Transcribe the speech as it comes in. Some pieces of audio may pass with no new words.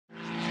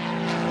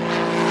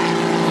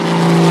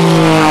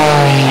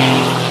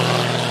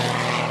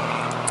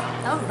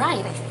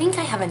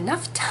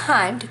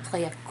time to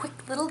play a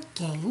quick little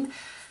game,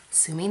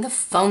 assuming the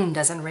phone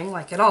doesn't ring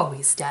like it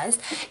always does.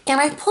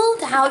 And I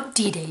pulled out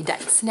D-Day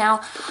dice.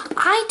 Now,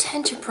 I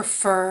tend to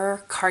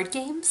prefer card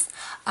games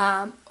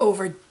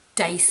over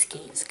dice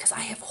games because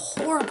I have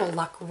horrible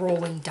luck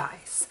rolling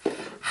dice.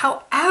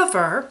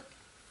 However,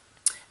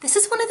 this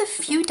is one of the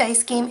few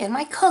dice games in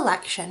my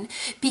collection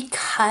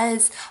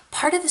because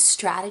part of the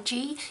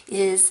strategy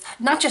is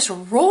not just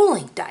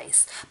rolling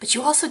dice, but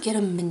you also get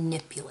to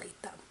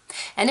manipulate them.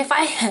 And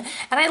I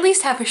at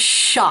least have a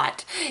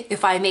shot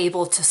if I'm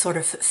able to sort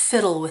of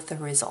fiddle with the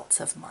results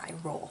of my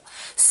roll.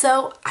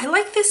 So I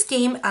like this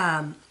game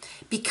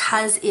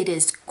because it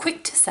is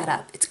quick to set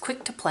up, it's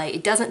quick to play,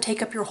 it doesn't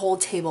take up your whole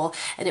table,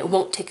 and it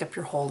won't take up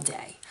your whole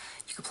day.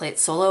 You can play it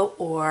solo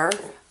or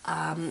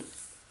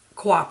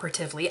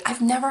cooperatively.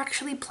 I've never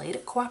actually played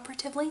it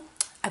cooperatively.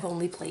 I've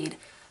only played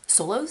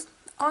solos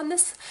on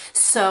this.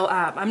 So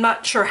I'm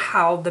not sure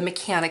how the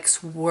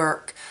mechanics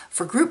work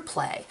for group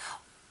play,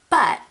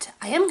 but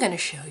I am going to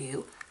show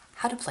you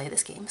how to play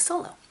this game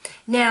solo.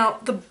 Now,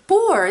 the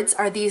boards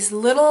are these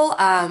little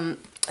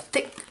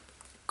thick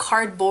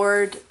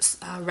cardboard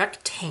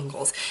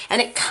rectangles, and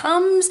it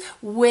comes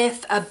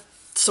with a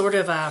sort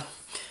of a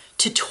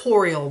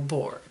tutorial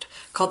board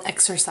called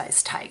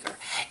Exercise Tiger.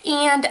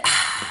 And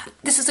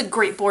this is a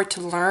great board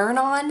to learn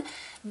on,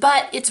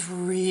 but it's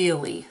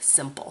really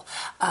simple.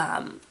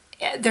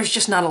 There's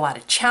just not a lot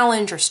of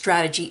challenge or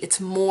strategy. It's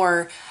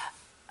more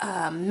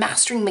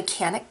mastering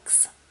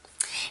mechanics.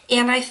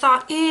 And I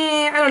thought,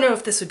 I don't know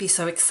if this would be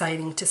so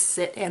exciting to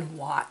sit and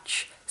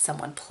watch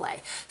someone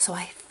play. So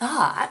I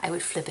thought I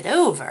would flip it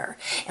over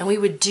and we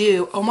would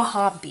do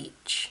Omaha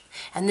Beach.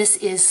 And this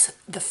is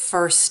the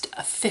first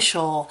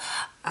official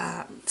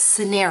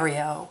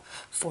scenario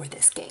for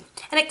this game.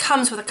 And it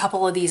comes with a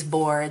couple of these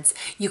boards.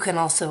 You can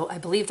also, I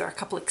believe there are a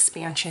couple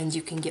expansions,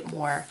 you can get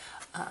more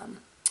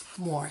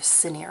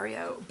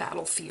scenario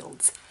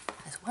battlefields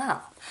as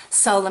well.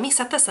 So let me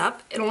set this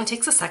up. It only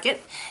takes a second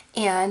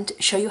and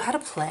show you how to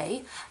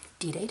play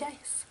D-Day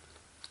dice.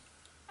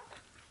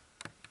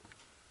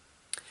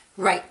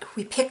 Right,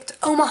 we picked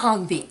Omaha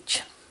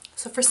Beach.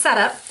 So for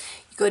setup,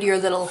 you go to your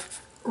little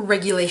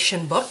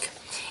regulation book,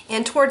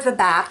 and toward the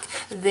back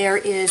there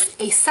is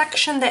a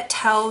section that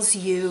tells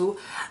you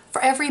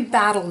for every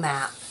battle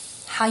map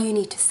how you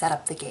need to set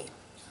up the game.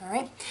 All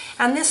right,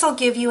 and this will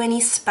give you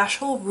any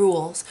special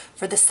rules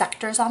for the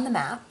sectors on the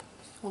map.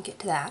 We'll get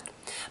to that.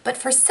 But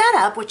for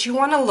setup, what you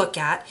want to look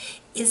at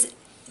is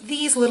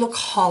these little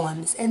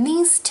columns, and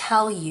these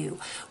tell you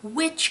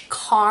which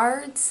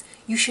cards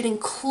you should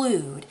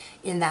include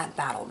in that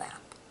battle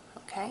map.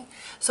 Okay,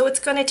 so it's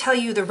going to tell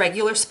you the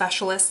regular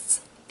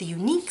specialists, the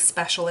unique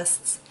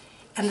specialists,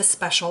 and the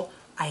special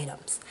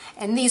items.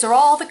 And these are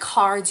all the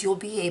cards you'll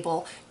be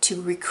able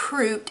to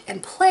recruit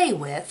and play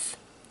with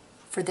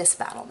for this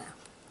battle map.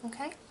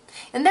 Okay,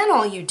 and then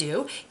all you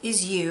do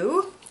is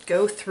you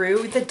go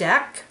through the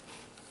deck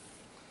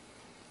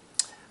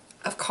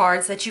of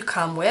cards that you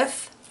come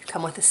with. You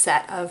come with a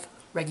set of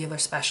regular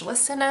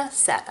specialists and a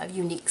set of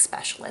unique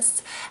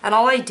specialists. And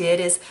all I did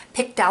is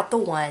picked out the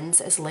ones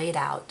as laid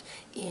out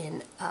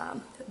in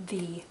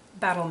the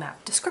battle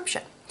map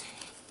description.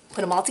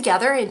 Put them all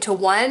together into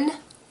one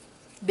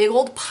big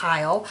old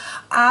pile.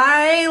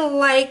 I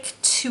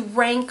like to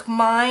rank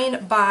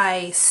mine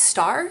by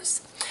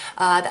stars.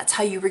 That's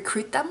how you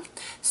recruit them.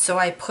 So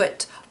I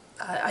put,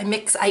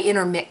 I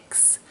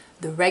intermix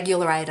the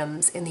regular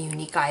items and the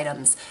unique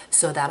items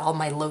so that all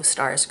my low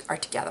stars are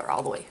together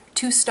all the way.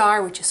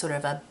 2-star, which is sort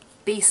of a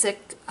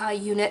basic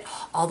unit,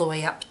 all the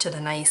way up to the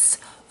nice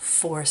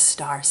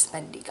 4-star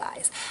spendy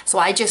guys. So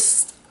I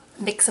just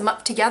mix them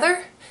up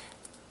together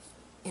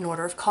in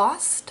order of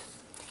cost.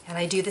 And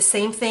I do the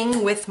same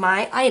thing with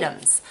my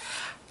items.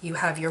 You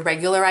have your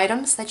regular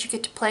items that you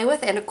get to play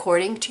with, and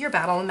according to your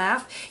battle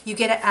map, you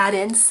get to add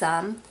in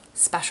some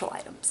special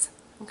items.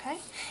 Okay?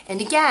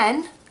 And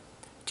again,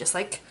 just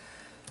like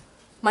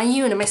my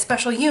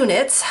special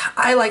units,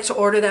 I like to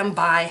order them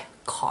by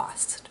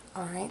cost.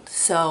 All right,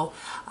 so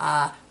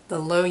the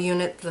low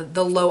unit,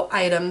 the low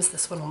items,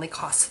 this one only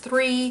costs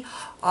 3,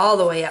 all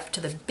the way up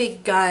to the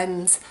big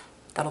guns,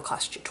 that'll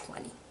cost you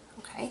 20.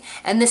 Okay,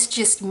 and this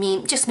just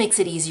makes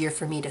it easier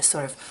for me to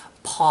sort of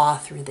paw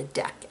through the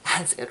deck,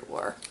 as it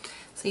were.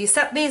 So you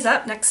set these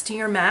up next to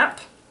your map.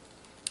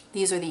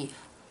 These are the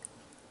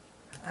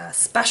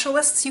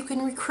specialists you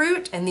can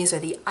recruit, and these are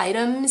the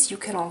items you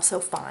can also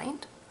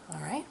find.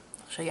 All right,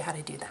 I'll show you how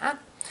to do that.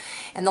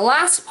 And the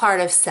last part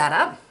of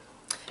setup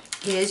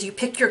is you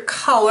pick your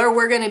color.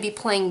 We're going to be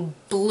playing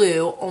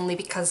blue only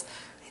because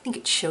I think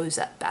it shows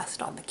up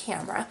best on the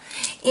camera.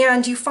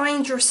 And you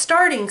find your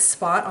starting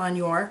spot on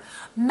your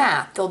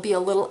map. There'll be a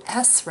little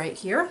S right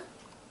here.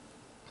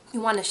 You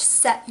want to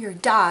set your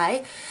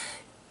die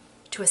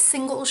to a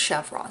single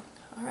chevron.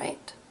 All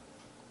right,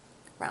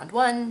 round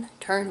 1,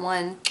 turn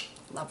 1,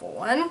 level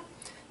 1.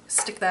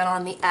 Stick that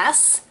on the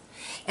S,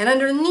 and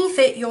underneath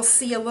it you'll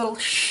see a little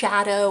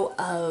shadow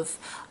of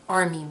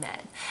army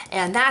men,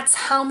 and that's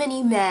how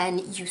many men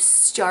you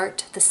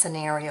start the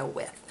scenario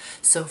with.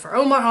 So for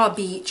Omaha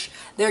Beach,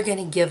 they're going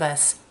to give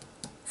us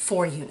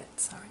 4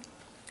 units. All right.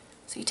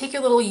 So you take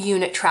your little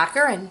unit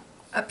tracker, and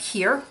up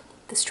here,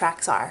 this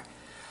tracks our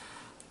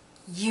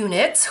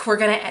units. We're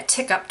going to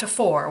tick up to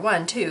 4.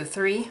 1, 2,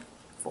 3,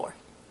 4.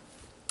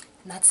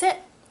 And that's it.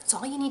 That's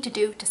all you need to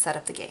do to set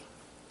up the game.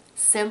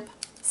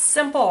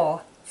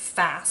 Simple,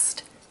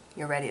 fast.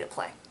 You're ready to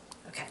play.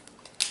 Okay.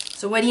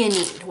 So what do you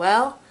need?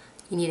 Well,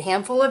 you need a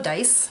handful of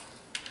dice.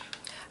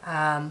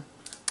 And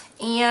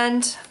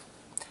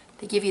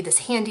they give you this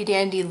handy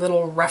dandy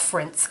little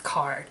reference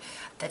card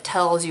that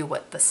tells you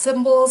what the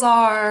symbols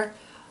are,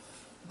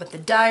 what the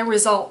die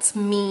results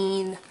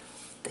mean,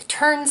 the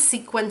turn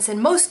sequence,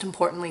 and most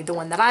importantly, the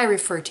one that I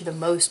refer to the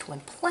most when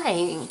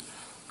playing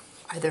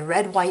are the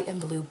red, white, and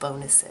blue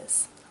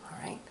bonuses. All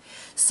right.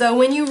 So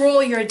when you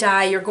roll your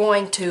die, you're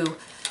going to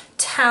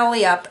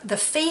tally up the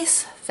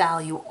face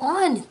value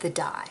on the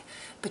die,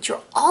 but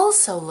you're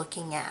also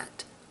looking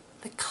at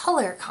the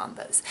color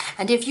combos.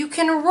 And if you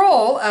can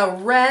roll a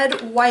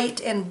red,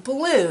 white, and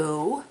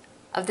blue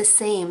of the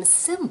same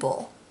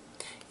symbol,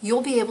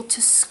 you'll be able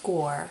to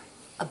score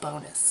a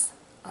bonus,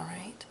 all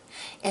right?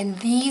 And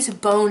these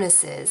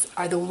bonuses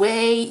are the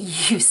way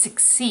you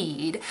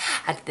succeed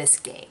at this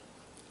game.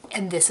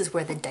 And this is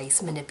where the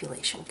dice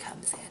manipulation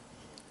comes in,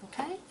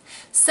 okay?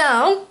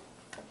 So,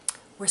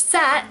 we're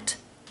set,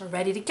 we're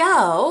ready to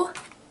go.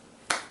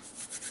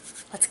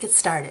 Let's get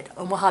started.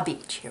 Omaha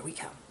Beach, here we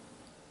go.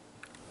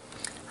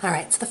 All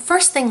right, so the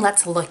first thing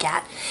let's look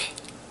at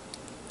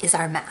is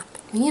our map.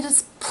 We need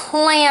to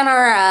plan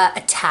our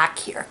attack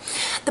here.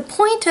 The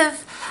point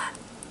of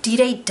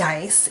D-Day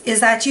Dice is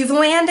that you've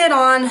landed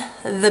on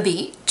the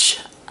beach,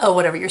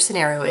 whatever your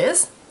scenario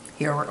is.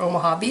 Here we're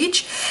Omaha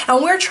Beach,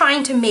 and we're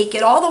trying to make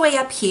it all the way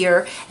up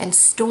here and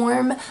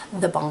storm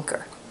the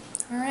bunker,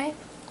 all right?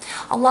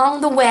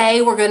 Along the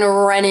way, we're going to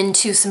run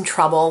into some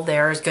trouble.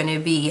 There's going to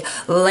be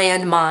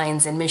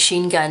landmines and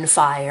machine gun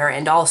fire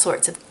and all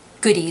sorts of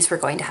goodies we're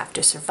going to have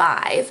to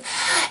survive.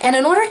 And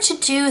in order to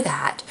do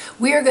that,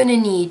 we are going to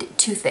need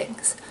 2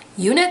 things,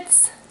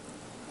 units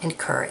and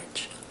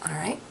courage, all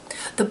right?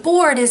 The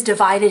board is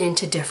divided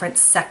into different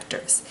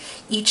sectors.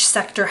 Each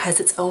sector has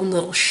its own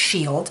little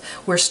shield.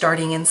 We're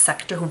starting in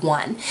sector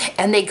 1,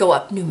 and they go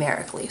up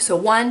numerically. So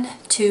 1,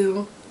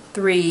 2,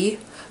 3,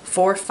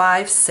 4,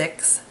 5,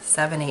 6,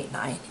 7, 8,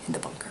 9 in the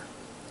bunker.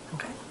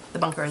 Okay, the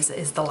bunker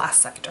is the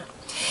last sector.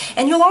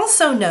 And you'll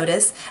also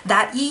notice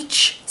that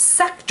each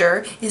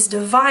sector is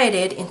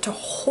divided into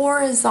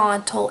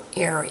horizontal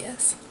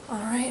areas. All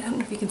right, I don't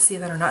know if you can see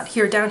that or not.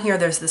 Here, down here,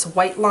 there's this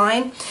white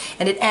line,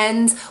 and it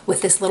ends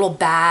with this little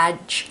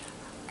badge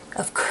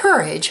of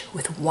courage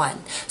with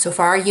 1. So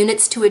for our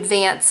units to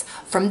advance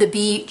from the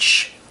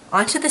beach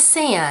onto the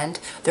sand,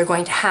 they're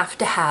going to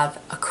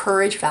have a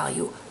courage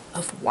value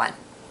of 1.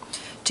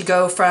 To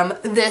go from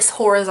this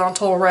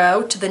horizontal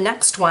row to the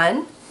next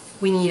one,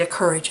 we need a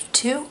courage of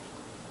 2,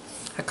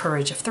 a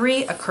courage of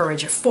 3, a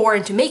courage of 4,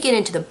 and to make it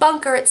into the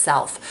bunker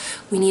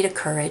itself, we need a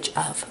courage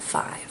of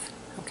 5,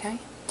 okay?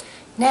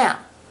 Now,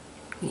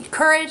 we need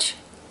courage,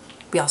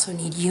 we also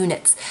need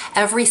units.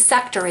 Every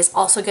sector is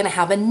also going to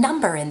have a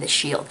number in the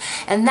shield,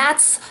 and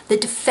that's the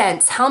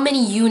defense, how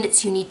many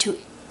units you need to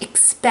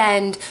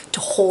expend to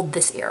hold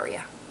this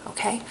area,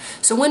 okay?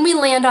 So when we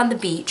land on the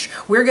beach,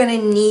 we're going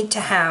to need to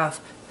have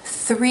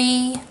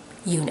 3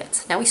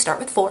 units. Now we start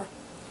with 4.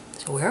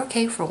 So we're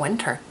okay for 1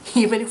 turn,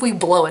 even if we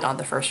blow it on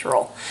the first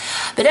roll.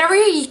 But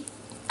every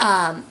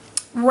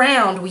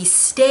round we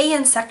stay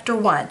in sector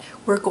 1,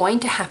 we're going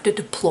to have to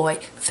deploy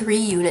 3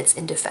 units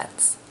in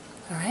defense,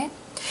 all right?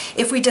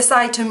 If we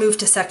decide to move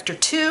to sector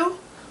 2,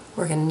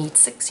 we're gonna need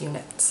 6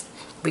 units.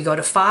 We go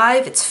to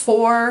 5, it's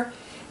 4,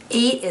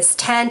 8 is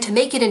 10. To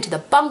make it into the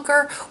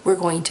bunker, we're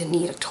going to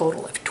need a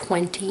total of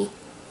 20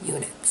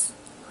 units,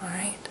 all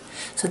right?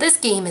 So this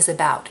game is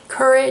about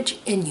courage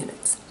and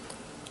units,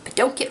 but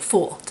don't get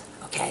fooled,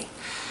 okay?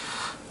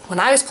 When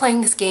I was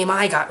playing this game,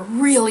 I got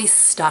really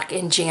stuck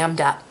and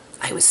jammed up.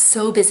 I was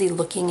so busy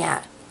looking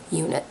at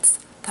units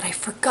that I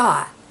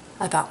forgot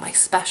about my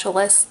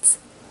specialists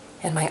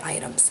and my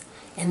items.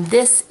 And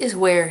this is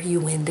where you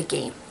win the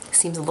game. It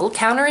seems a little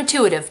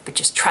counterintuitive, but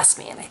just trust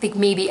me. And I think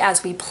maybe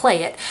as we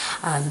play it,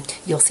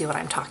 you'll see what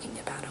I'm talking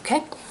about,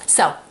 okay?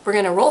 So we're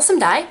gonna roll some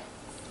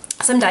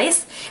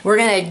dice. We're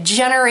gonna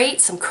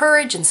generate some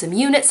courage and some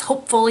units.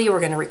 Hopefully we're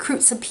gonna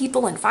recruit some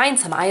people and find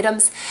some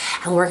items.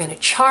 And we're gonna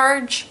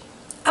charge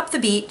up the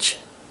beach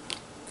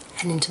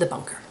and into the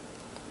bunker.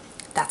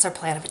 That's our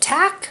plan of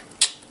attack.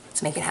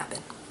 Let's make it happen.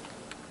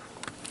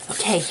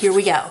 Okay, here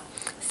we go.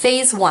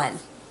 Phase 1,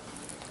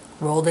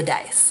 roll the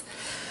dice.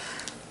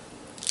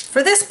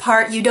 For this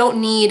part, you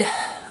don't need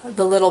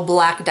the little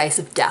black dice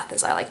of death,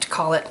 as I like to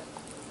call it.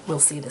 We'll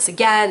see this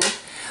again.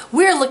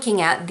 We're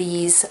looking at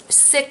these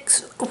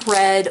 6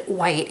 red,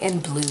 white,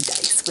 and blue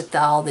dice with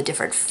all the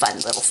different fun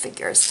little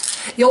figures.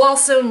 You'll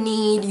also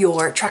need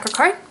your tracker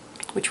card,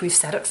 which we've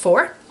set at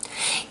 4.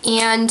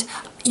 And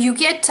you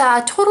get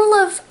a total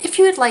of, if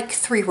you would like,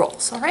 3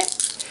 rolls, all right?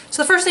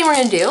 So the first thing we're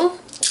gonna do,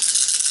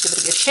 give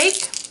it a good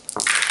shake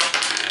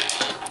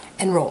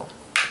and roll,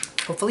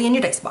 hopefully in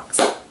your dice box.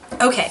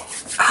 Okay,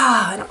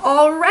 And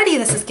already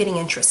this is getting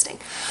interesting.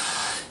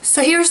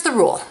 So here's the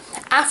rule.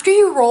 After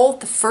you roll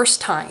the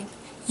first time,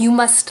 you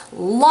must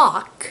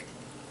lock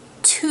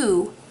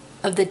 2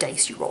 of the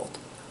dice you rolled.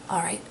 All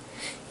right?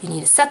 You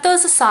need to set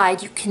those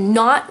aside. You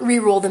cannot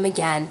re-roll them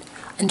again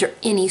under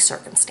any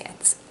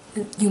circumstance.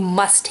 You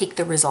must take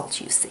the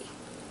results you see.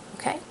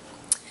 Okay?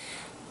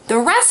 The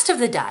rest of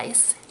the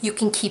dice, you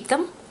can keep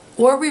them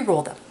or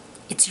re-roll them.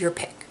 It's your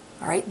pick.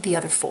 All right? The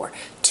other 4.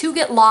 2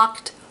 get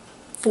locked,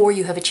 4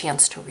 you have a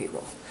chance to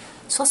re-roll.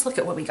 So let's look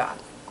at what we got.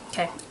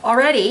 Okay,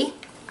 already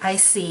I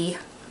see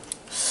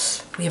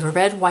we have a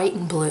red, white,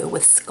 and blue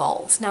with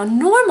skulls. Now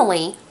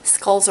normally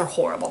skulls are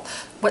horrible.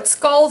 What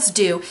skulls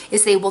do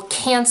is they will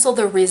cancel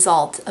the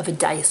result of a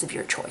dice of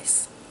your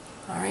choice.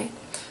 All right,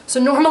 so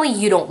normally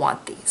you don't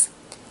want these.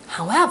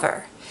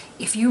 However,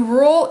 if you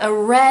roll a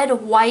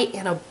red, white,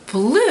 and a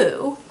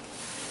blue,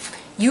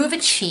 you have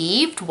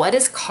achieved what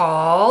is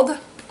called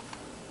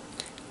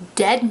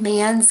Dead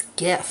Man's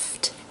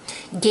Gift.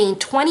 Gain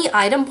 20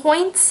 item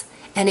points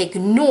and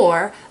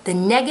ignore the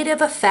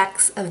negative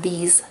effects of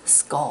these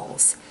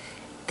skulls.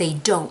 They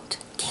don't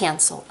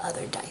cancel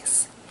other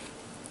dice.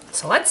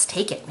 So let's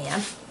take it,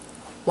 man.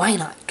 Why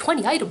not?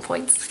 20 item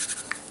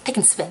points. I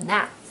can spend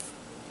that.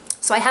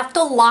 So I have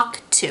to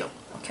lock 2,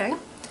 okay?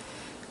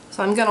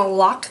 So I'm gonna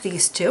lock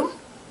these 2.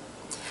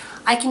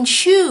 I can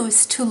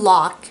choose to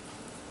lock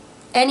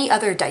any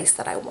other dice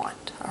that I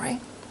want, all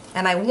right?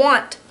 And I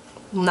want,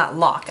 not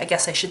lock, I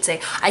guess I should say,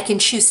 I can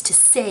choose to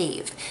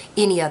save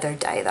any other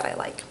die that I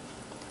like.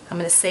 I'm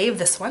going to save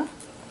this one.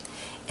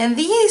 And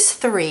these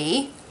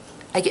 3,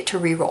 I get to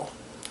re-roll.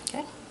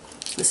 Okay?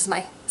 This is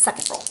my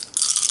second roll.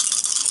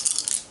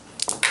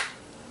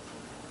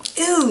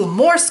 Ooh,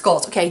 more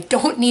skulls. Okay, I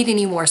don't need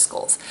any more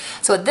skulls.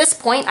 So at this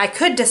point, I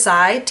could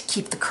decide to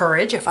keep the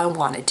courage if I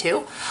wanted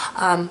to.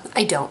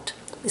 I don't.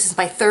 This is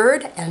my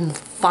third and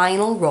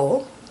final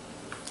roll.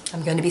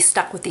 I'm going to be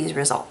stuck with these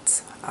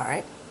results. All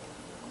right?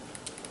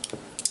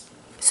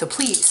 So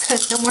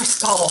please, no more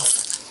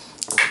skulls.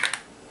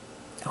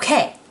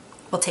 Okay,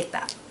 we'll take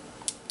that.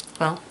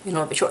 Well, we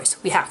don't have a choice.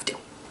 We have to.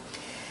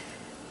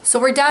 So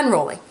we're done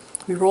rolling.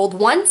 We rolled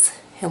once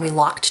and we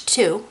locked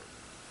 2,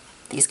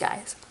 these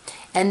guys.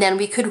 And then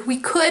we could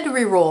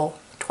re-roll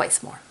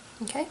twice more,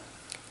 okay?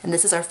 And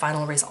this is our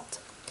final result.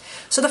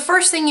 So the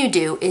first thing you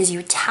do is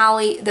you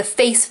tally the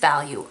face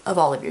value of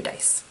all of your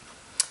dice.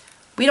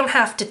 We don't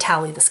have to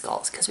tally the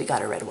skulls because we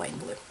got a red, white,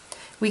 and blue.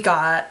 We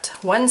got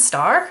 1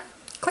 star,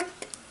 click,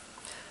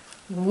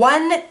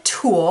 1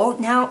 tool.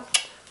 Now,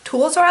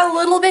 tools are a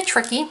little bit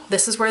tricky.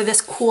 This is where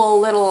this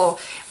cool little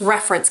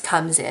reference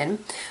comes in.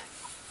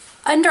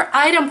 Under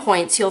item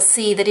points, you'll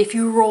see that if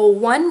you roll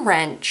 1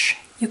 wrench,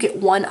 you get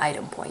 1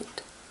 item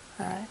point.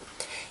 All right.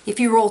 If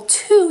you roll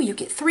 2, you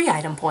get 3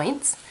 item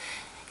points.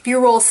 If you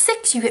roll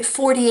 6, you get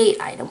 48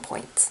 item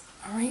points.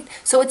 All right.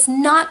 So it's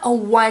not a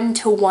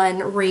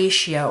 1-to-1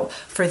 ratio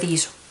for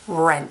these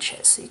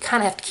wrenches. So you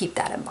kind of have to keep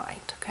that in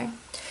mind. Okay.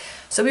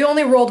 So we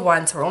only rolled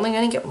 1, so we're only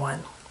going to get 1.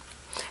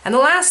 And the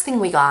last thing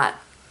we got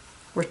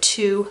were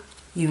 2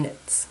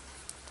 units,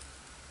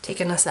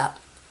 taking us up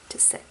to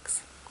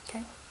 6.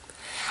 Okay.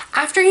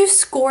 After you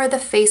score the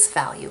face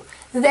value,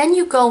 then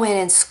you go in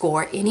and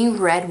score any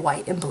red,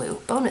 white, and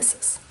blue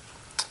bonuses.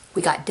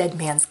 We got Dead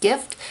Man's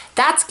Gift.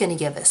 That's going to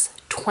give us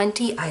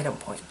 20 item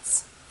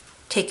points,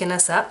 taking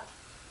us up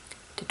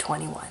to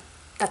 21.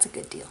 That's a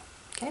good deal.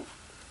 Okay.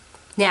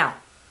 Now,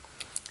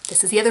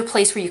 this is the other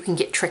place where you can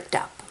get tricked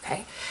up.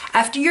 Okay.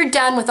 After you're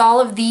done with all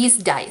of these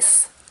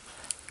dice,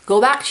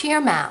 go back to your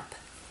map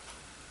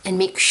and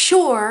make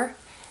sure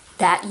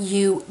that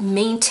you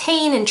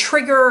maintain and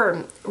trigger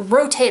or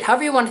rotate,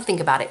 however you want to think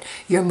about it,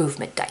 your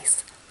movement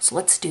dice. So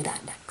let's do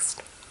that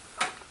next.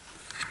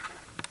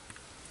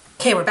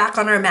 Okay, we're back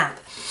on our map.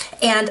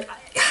 And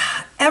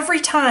every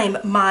time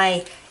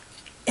my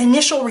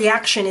initial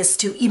reaction is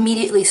to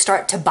immediately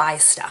start to buy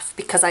stuff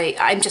because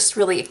I'm just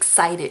really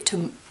excited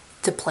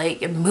to play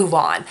and move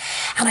on.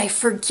 And I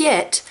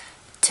forget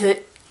to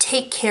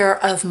take care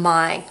of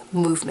my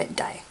movement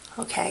die.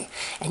 Okay,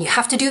 and you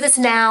have to do this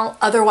now,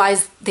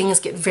 otherwise things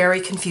get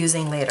very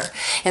confusing later.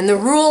 And the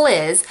rule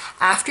is,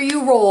 after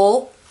you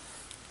roll,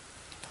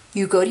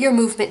 you go to your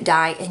movement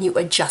die and you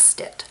adjust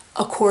it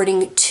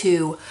according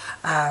to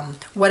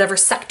whatever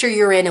sector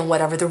you're in and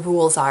whatever the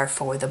rules are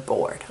for the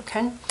board,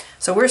 okay?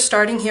 So we're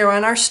starting here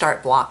on our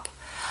start block.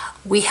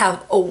 We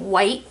have a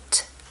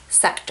white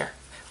sector,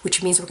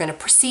 which means we're going to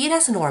proceed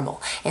as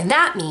normal. And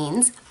that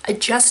means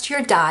adjust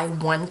your die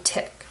 1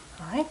 tick,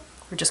 all right?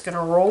 We're just going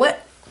to roll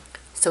it.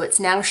 So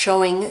it's now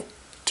showing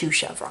 2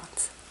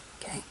 chevrons,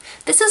 okay?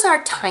 This is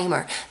our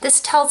timer.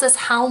 This tells us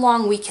how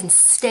long we can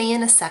stay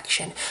in a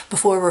section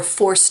before we're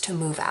forced to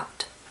move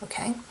out,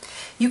 okay?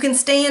 You can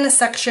stay in a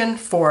section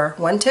for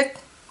 1 tick,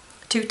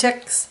 2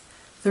 ticks,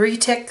 3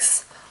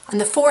 ticks. On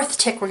the 4th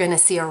tick, we're gonna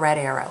see a red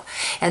arrow.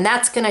 And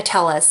that's gonna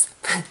tell us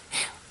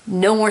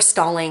no more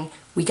stalling,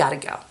 we gotta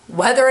go.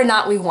 Whether or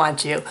not we want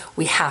to,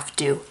 we have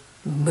to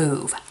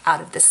move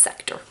out of this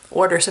sector.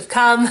 Orders have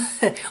come,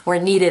 we're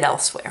needed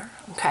elsewhere,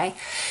 okay?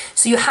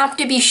 So you have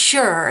to be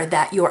sure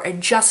that you're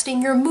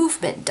adjusting your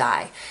movement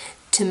die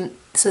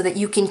so that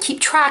you can keep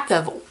track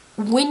of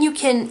when you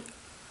can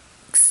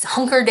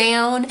hunker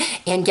down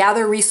and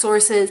gather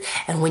resources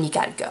and when you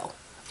gotta go,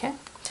 okay?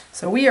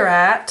 So we are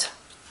at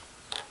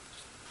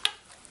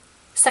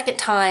second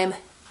time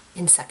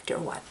in sector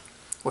 1.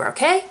 We're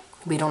okay,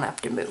 we don't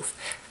have to move.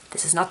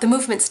 This is not the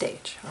movement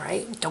stage, all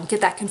right? Don't get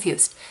that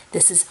confused.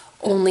 This is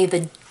only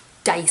the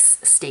dice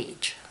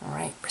stage, all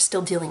right? We're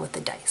still dealing with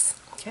the dice,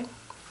 okay?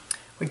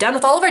 We're done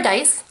with all of our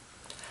dice.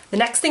 The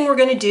next thing we're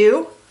gonna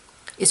do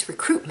is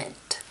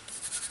recruitment.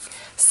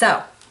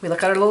 So we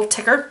look at our little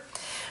ticker.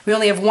 We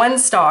only have 1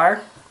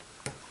 star,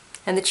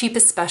 and the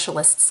cheapest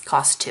specialists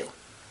cost 2.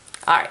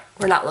 All right,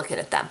 we're not looking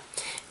at them.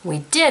 We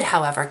did,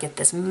 however, get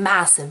this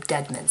massive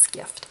Deadman's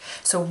Gift.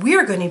 So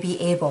we're going to be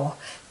able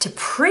to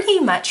pretty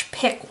much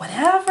pick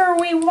whatever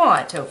we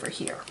want over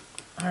here,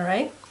 all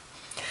right?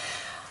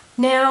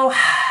 Now,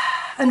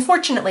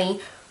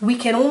 unfortunately, we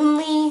can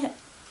only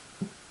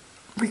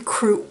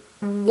recruit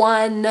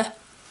 1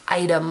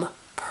 item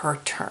per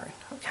turn,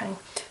 okay?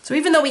 So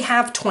even though we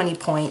have 20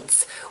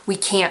 points, we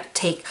can't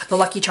take the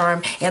Lucky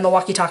Charm and the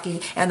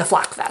walkie-talkie and the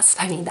flak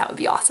vest. I mean, that would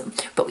be awesome,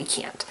 but we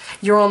can't.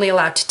 You're only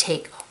allowed to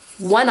take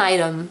 1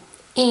 item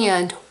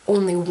and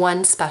only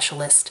 1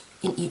 specialist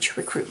in each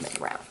recruitment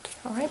round,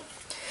 all right?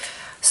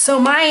 So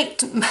my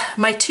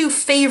 2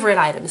 favorite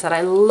items that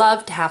I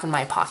love to have in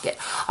my pocket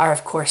are,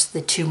 of course,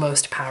 the 2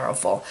 most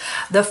powerful.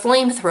 The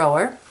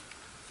flamethrower,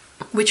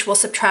 which will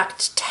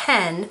subtract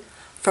 10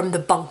 from the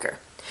bunker.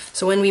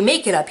 So when we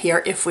make it up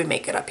here, if we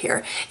make it up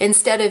here,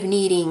 instead of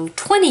needing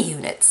 20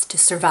 units to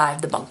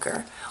survive the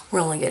bunker, we're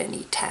only gonna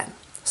need 10.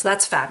 So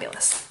that's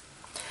fabulous.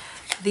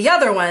 The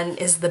other one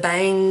is the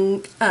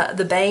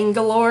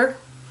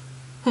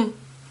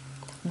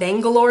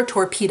Bangalore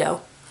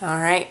torpedo, all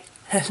right?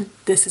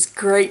 This is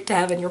great to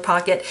have in your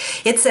pocket.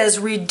 It says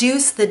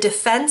reduce the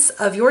defense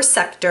of your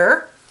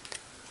sector,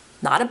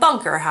 not a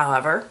bunker,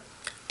 however,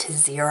 to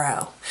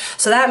 0.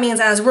 So that means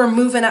as we're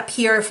moving up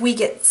here, if we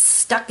get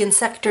stuck in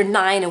sector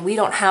 9 and we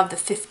don't have the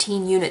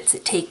 15 units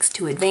it takes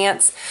to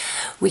advance,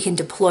 we can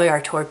deploy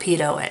our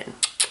torpedo and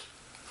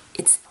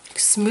it's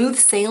smooth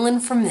sailing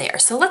from there.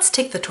 So let's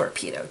take the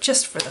torpedo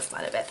just for the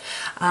fun of it.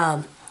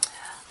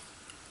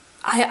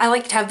 I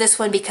like to have this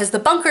one because the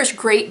bunker's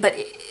great, but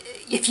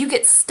if you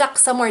get stuck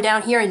somewhere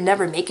down here and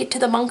never make it to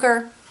the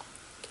bunker,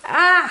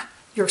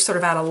 you're sort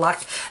of out of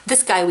luck.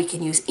 This guy we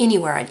can use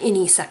anywhere on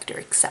any sector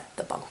except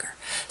the bunker.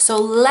 So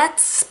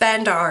let's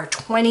spend our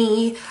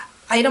 20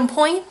 item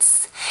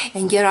points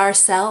and get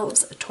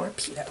ourselves a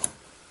torpedo.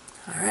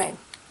 All right,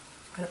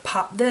 I'm gonna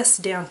pop this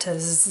down to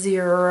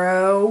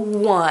 0,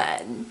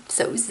 1.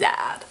 So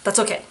sad. That's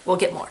okay, we'll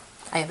get more.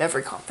 I have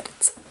every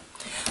confidence.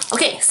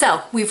 Okay,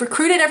 so we've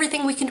recruited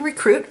everything we can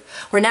recruit.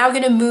 We're now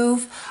gonna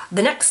move.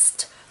 The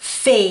next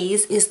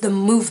phase is the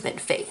movement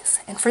phase.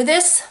 And for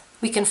this,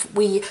 we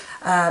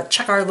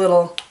check our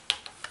little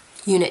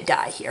unit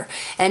die here,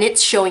 and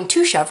it's showing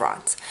 2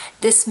 chevrons.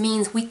 This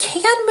means we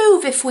can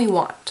move if we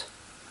want,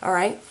 all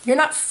right? You're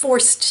not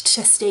forced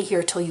to stay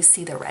here till you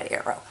see the red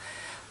arrow.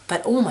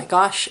 But oh my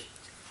gosh,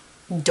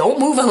 don't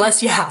move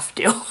unless you have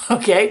to,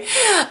 okay?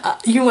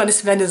 You want to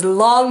spend as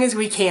long as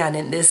we can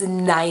in this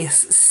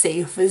nice,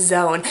 safe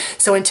zone.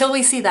 So until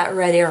we see that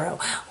red arrow,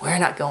 we're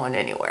not going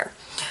anywhere.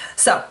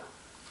 So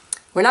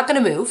we're not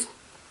gonna move.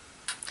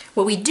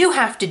 What we do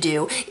have to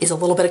do is a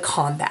little bit of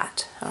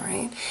combat, all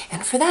right?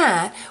 And for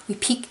that, we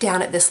peek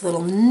down at this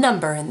little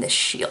number in this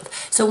shield.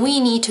 So we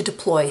need to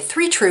deploy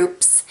 3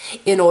 troops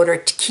in order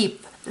to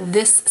keep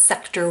this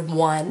sector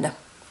 1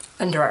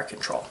 under our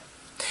control.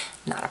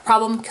 Not a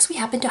problem, because we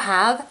happen to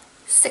have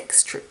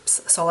 6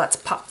 troops. So let's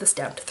pop this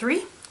down to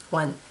 3.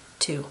 1,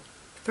 2,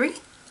 3.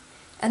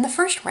 And the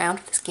first round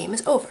of this game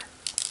is over.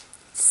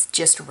 It's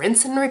just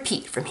rinse and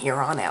repeat from here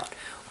on out.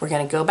 We're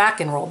gonna go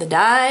back and roll the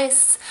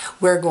dice.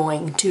 We're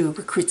going to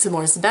recruit some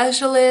more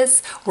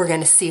specialists. We're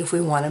gonna see if we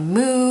wanna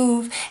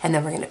move, and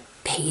then we're gonna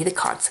pay the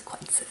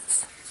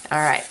consequences. All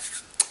right,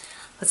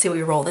 let's see what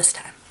we roll this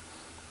time.